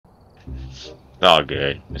All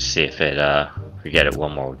good. Let's see if we get it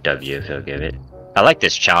one more W if he'll give it. I like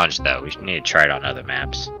this challenge though. We need to try it on other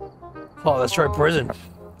maps. Oh, let's try prison.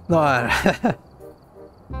 No,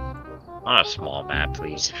 On a small map,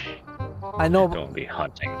 please. I know. Don't be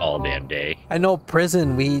hunting all damn day. I know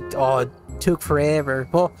prison. We took forever.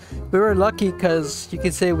 Well, we were lucky because you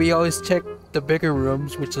could say we always checked the bigger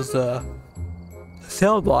rooms, which is the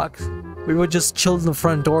cell blocks. We would just chill in the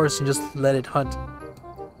front doors and just let it hunt.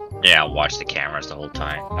 Yeah, I'll watch the cameras the whole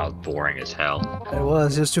time. That was boring as hell. It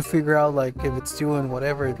was just to figure out like if it's doing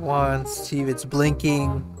whatever it wants, see if it's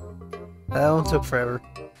blinking. That one took forever.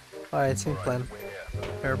 Alright, same plan.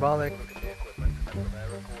 Parabolic.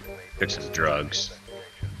 Took some drugs.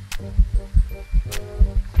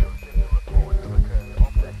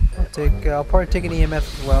 I'll probably take an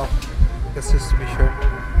EMF as well. Guess just to be sure.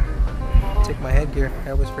 Take my headgear.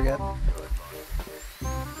 I always forget.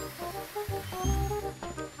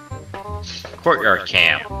 Courtyard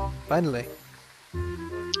camp. Finally.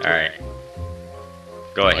 Alright.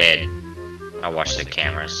 Go ahead. I'll watch the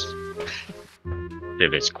cameras.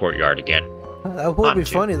 If it's courtyard again. That would be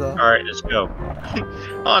funny though. Alright, let's go.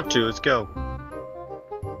 On to, let's go.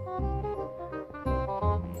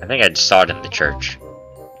 I think I saw it in the church.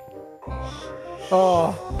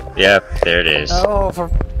 Oh. Yep, there it is. Oh, for.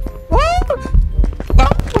 Oh,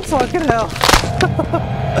 fucking hell.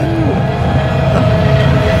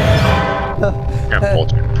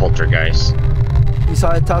 Poltergeist. You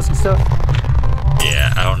saw it tossing stuff?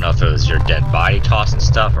 Yeah, I don't know if it was your dead body tossing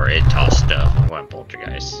stuff or it tossed stuff. I'm going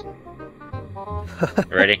poltergeist.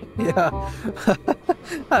 Ready? Yeah.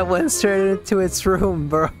 I went straight into its room,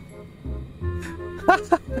 bro. Oh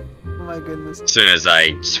my goodness. As soon as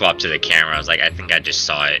I swapped to the camera, I was like, I think I just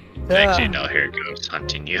saw it. Yeah. Actually, no, here it goes,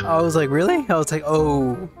 hunting you. I was like, really? I was like,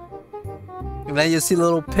 oh. And then you see the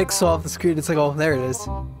little pixel off the screen. It's like, oh, there it is.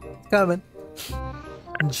 It's coming.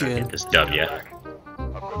 Jin. This W.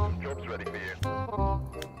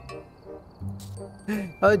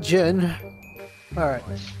 Jin. Alright.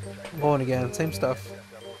 Going again. Same stuff.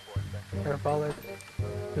 Parabolic.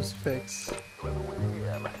 Crucifix.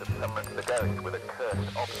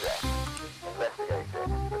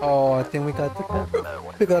 Oh, I think we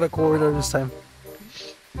got a corridor this time.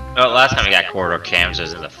 Oh, last time we got corridor cams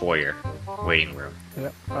was in the foyer. Waiting room.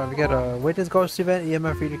 Yep. Alright, we got a witness ghost event,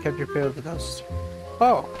 EMF reader capture fail of the ghost.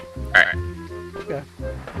 Oh. Alright. Okay.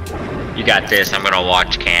 You got this, I'm gonna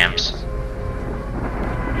watch cams.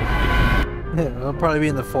 Yeah, I'll probably be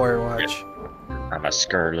in the foyer watch. I'm a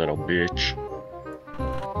scared little bitch.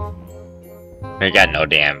 We got no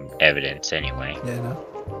damn evidence anyway. Yeah, no.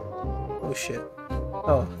 Oh shit.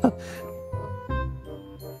 Oh.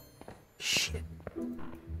 Shit.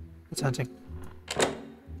 It's hunting.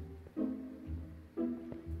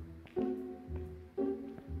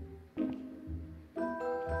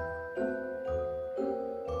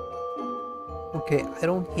 Okay, I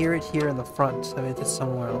don't hear it here in the front. I mean, it's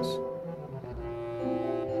somewhere else.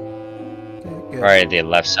 Okay, good. Right, the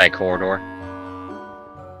left side corridor.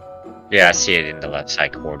 Yeah, I see it in the left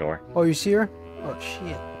side corridor. Oh, you see her? Oh,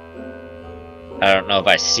 shit. I don't know if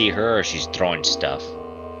I see her or she's throwing stuff.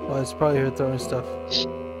 Well, it's probably her throwing stuff.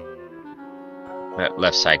 That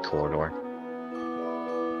left side corridor.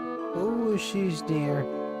 Oh, she's near.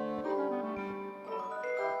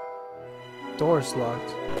 Door's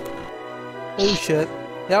locked. Oh shit.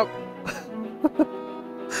 Yep.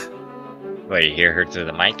 Wait, you hear her through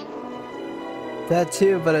the mic? That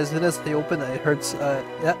too, but as soon as they open it, it hurts.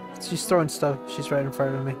 Yeah, she's throwing stuff. She's right in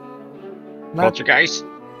front of me. Poltergeist?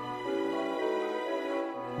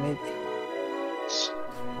 Maybe.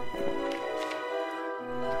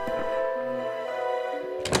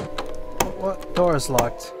 What? Door is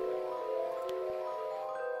locked.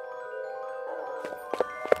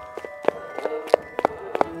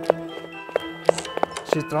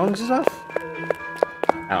 She throwing stuff?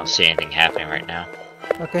 I don't see anything happening right now.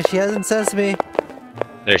 Okay, she hasn't sesame.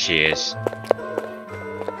 There she is.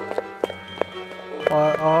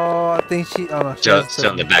 Oh, I think she. Oh no, she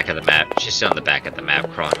Still on the back of the map. She's still on the back of the map,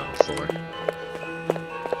 crawling on the floor.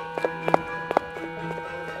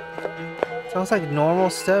 Sounds like normal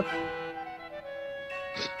step.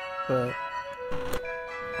 But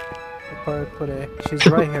I'll probably put a. She's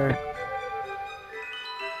right here.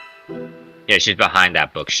 Yeah, she's behind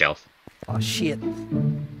that bookshelf. Oh shit.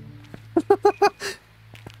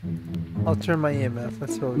 I'll turn my EMF.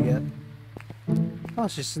 Let's see what we get. Oh,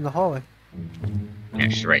 she's in the hallway. Yeah,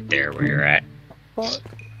 she's right there where you're at. Fuck.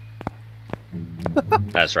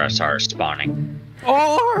 That's where I saw her spawning.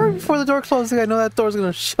 Oh, hurry before the door closes. I know that door's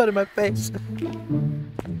gonna shut in my face.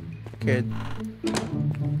 Okay.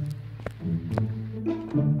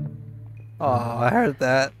 Oh, I heard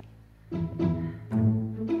that.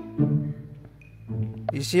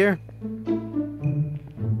 You see her?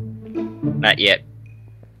 Not yet.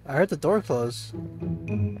 I heard the door close.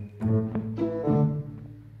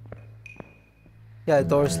 Yeah, the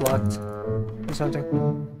door's locked. Or something.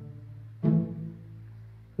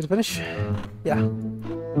 Is it finished? Yeah.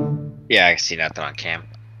 Yeah, I see nothing on cam.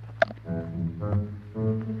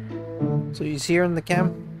 So you see her in the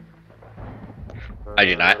cam? I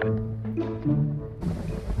do not.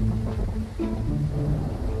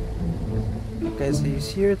 Okay, so you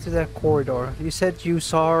see her through that corridor. You said you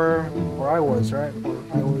saw her where I was, right?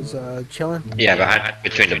 Where I was chilling? Yeah,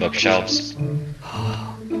 between the bookshelves.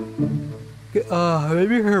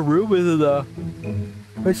 Maybe her room is in the...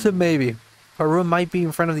 It's a maybe. Her room might be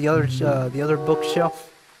in front of the other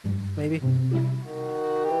bookshelf. Maybe.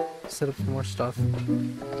 Set up some more stuff.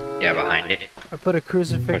 Yeah, behind it. I put a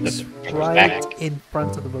crucifix right in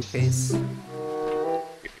front of the bookcase.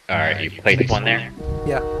 Alright, you placed one there?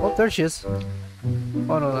 Yeah. Oh, there she is.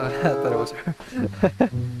 Oh no, I thought it was her.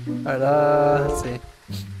 Alright, let's see.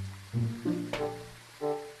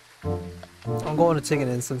 I'm going to take an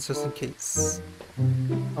instance just in case.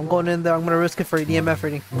 I'm going in there, I'm gonna risk it for an EMF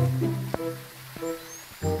reading.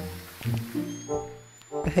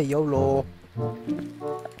 Hey, YOLO.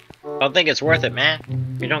 Don't think it's worth it, man.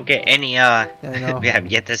 You don't get any, Yeah, I know. we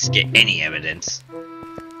have yet to get any evidence.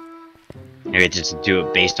 Maybe just do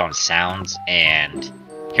it based on sounds and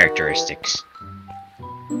characteristics.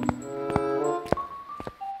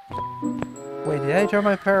 Wait, did I draw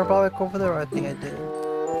my parabolic over there? I think I did.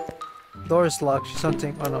 Door is locked. She's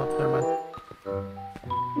hunting. Oh no, never mind.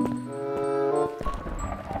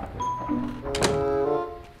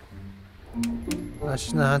 No,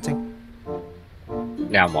 she's not hunting.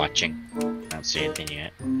 Now I'm watching. I don't see anything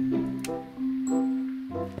yet.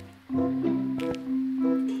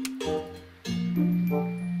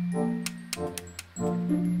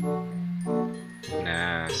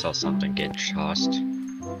 Nah, I saw something get tossed.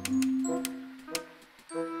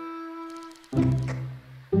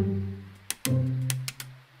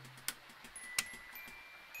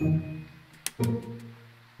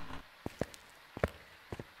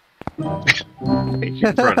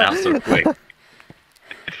 You run out so quick.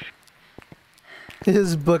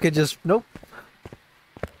 His book had just... Nope.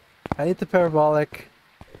 I need the parabolic.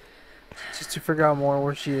 Just to figure out more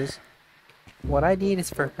where she is. What I need is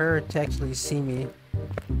for her to actually see me.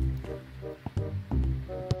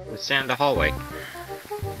 Let's stand in the hallway.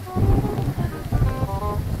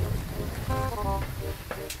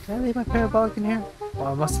 Did I leave my parabolic in here? Oh,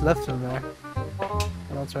 I must have left him there. Oh,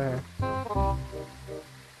 it's right here.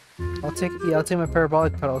 I'll take my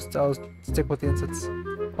parabolic, but I'll stick with the incense.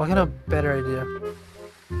 I'll get a better idea.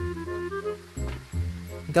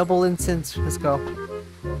 Double incense, let's go.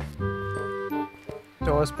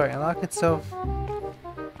 Door is probably unlock itself.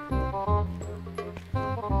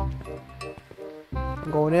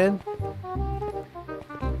 I'm going in.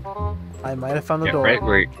 I might have found the door.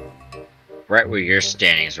 Right where you're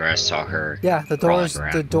standing is where I saw her. Yeah, the door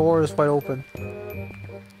is wide open.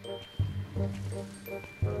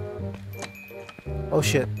 Oh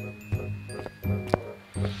shit.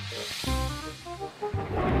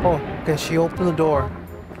 Oh, okay, she opened the door.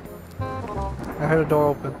 I heard a door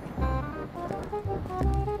open.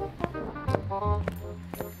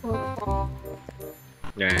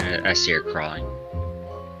 Yeah, I see her crawling.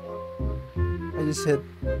 I just hit.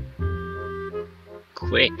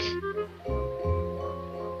 Quick. Is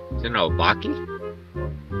it no Baki?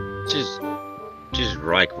 Just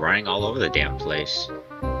like running all over the damn place.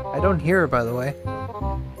 I don't hear her, by the way.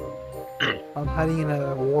 I'm hiding in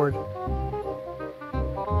a ward.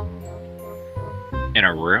 In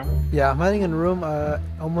a room? Yeah, I'm hiding in a room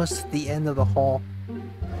almost at the end of the hall.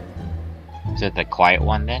 Is it the quiet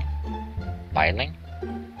one then? Biling?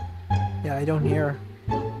 Yeah, I don't hear her.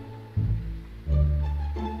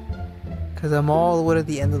 Because I'm all the way to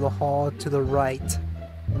the end of the hall to the right.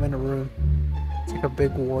 I'm in a room. It's like a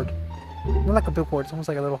big ward. Not like a big ward, it's almost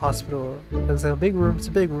like a little hospital. It's like a big room, it's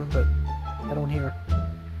a big room, but I don't hear her.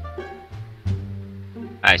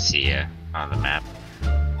 I see you on the map.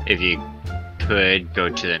 If you could go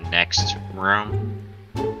to the next room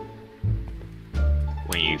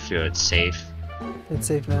when you feel it's safe. It's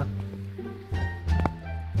safe now.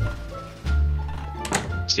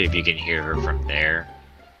 See if you can hear her from there.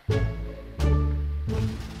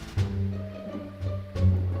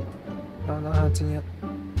 No, not hunting yet.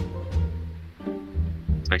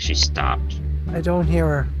 Looks like she stopped. I don't hear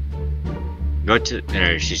her. Go to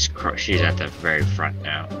there. She's at the very front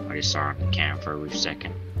now. I just saw her on the cam for a brief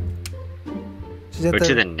second. She's at Go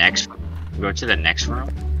to the next. Go to the next room.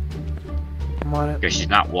 I'm on it. Because she's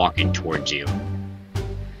not walking towards you.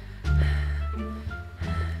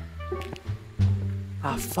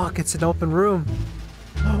 Ah, fuck, it's an open room.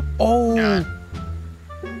 Oh!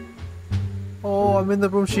 Oh, I'm in the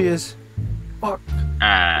room she is. Fuck.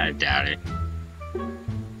 I doubt it.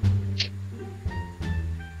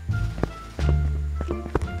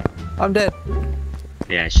 I'm dead.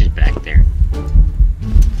 Yeah, she's back there.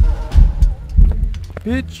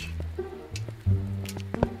 Bitch.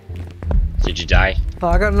 Did you die? Oh,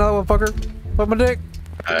 I got another one, fucker. Fuck my dick.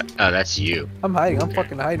 Oh, that's you. I'm hiding. I'm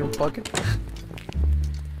fucking hiding. Fuck it.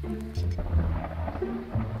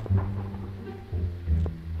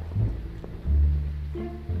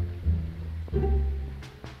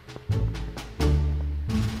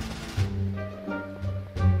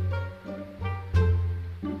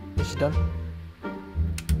 Is she done?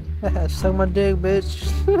 Suck my dick,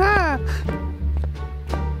 bitch.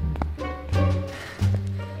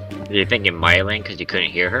 Are you thinking Myling because you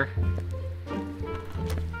couldn't hear her?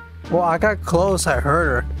 Well, I got close. I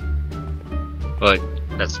heard her. Well,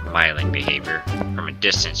 that's Myling behavior. From a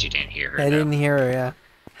distance, you didn't hear her. I though. didn't hear her, yeah.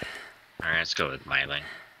 Alright, let's go with Myling.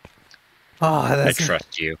 Oh, I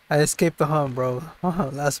trust you. I escaped the hunt, bro. Oh,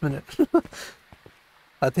 last minute.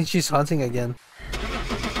 I think she's hunting again.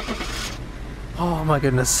 Oh my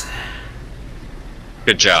goodness.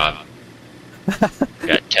 Good job.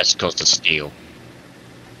 Got testicles to steal.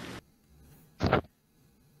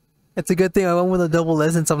 It's a good thing I went with a double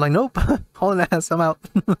license. I'm like, nope. Hauling ass, I'm out.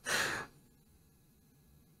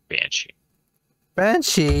 Banshee.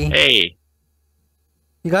 Banshee. Hey!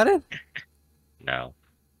 You got it? No.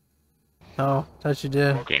 Oh, thought you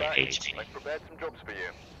did. Game hates me.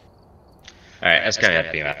 Alright, that's gonna have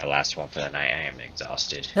to be about the last one for the night. I am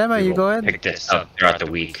exhausted. Yeah, man, We you will go ahead. Pick this up throughout the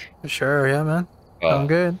week. Sure, yeah, man. Well, I'm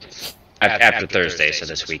good. after Thursday, so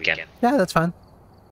this weekend. Yeah, that's fine.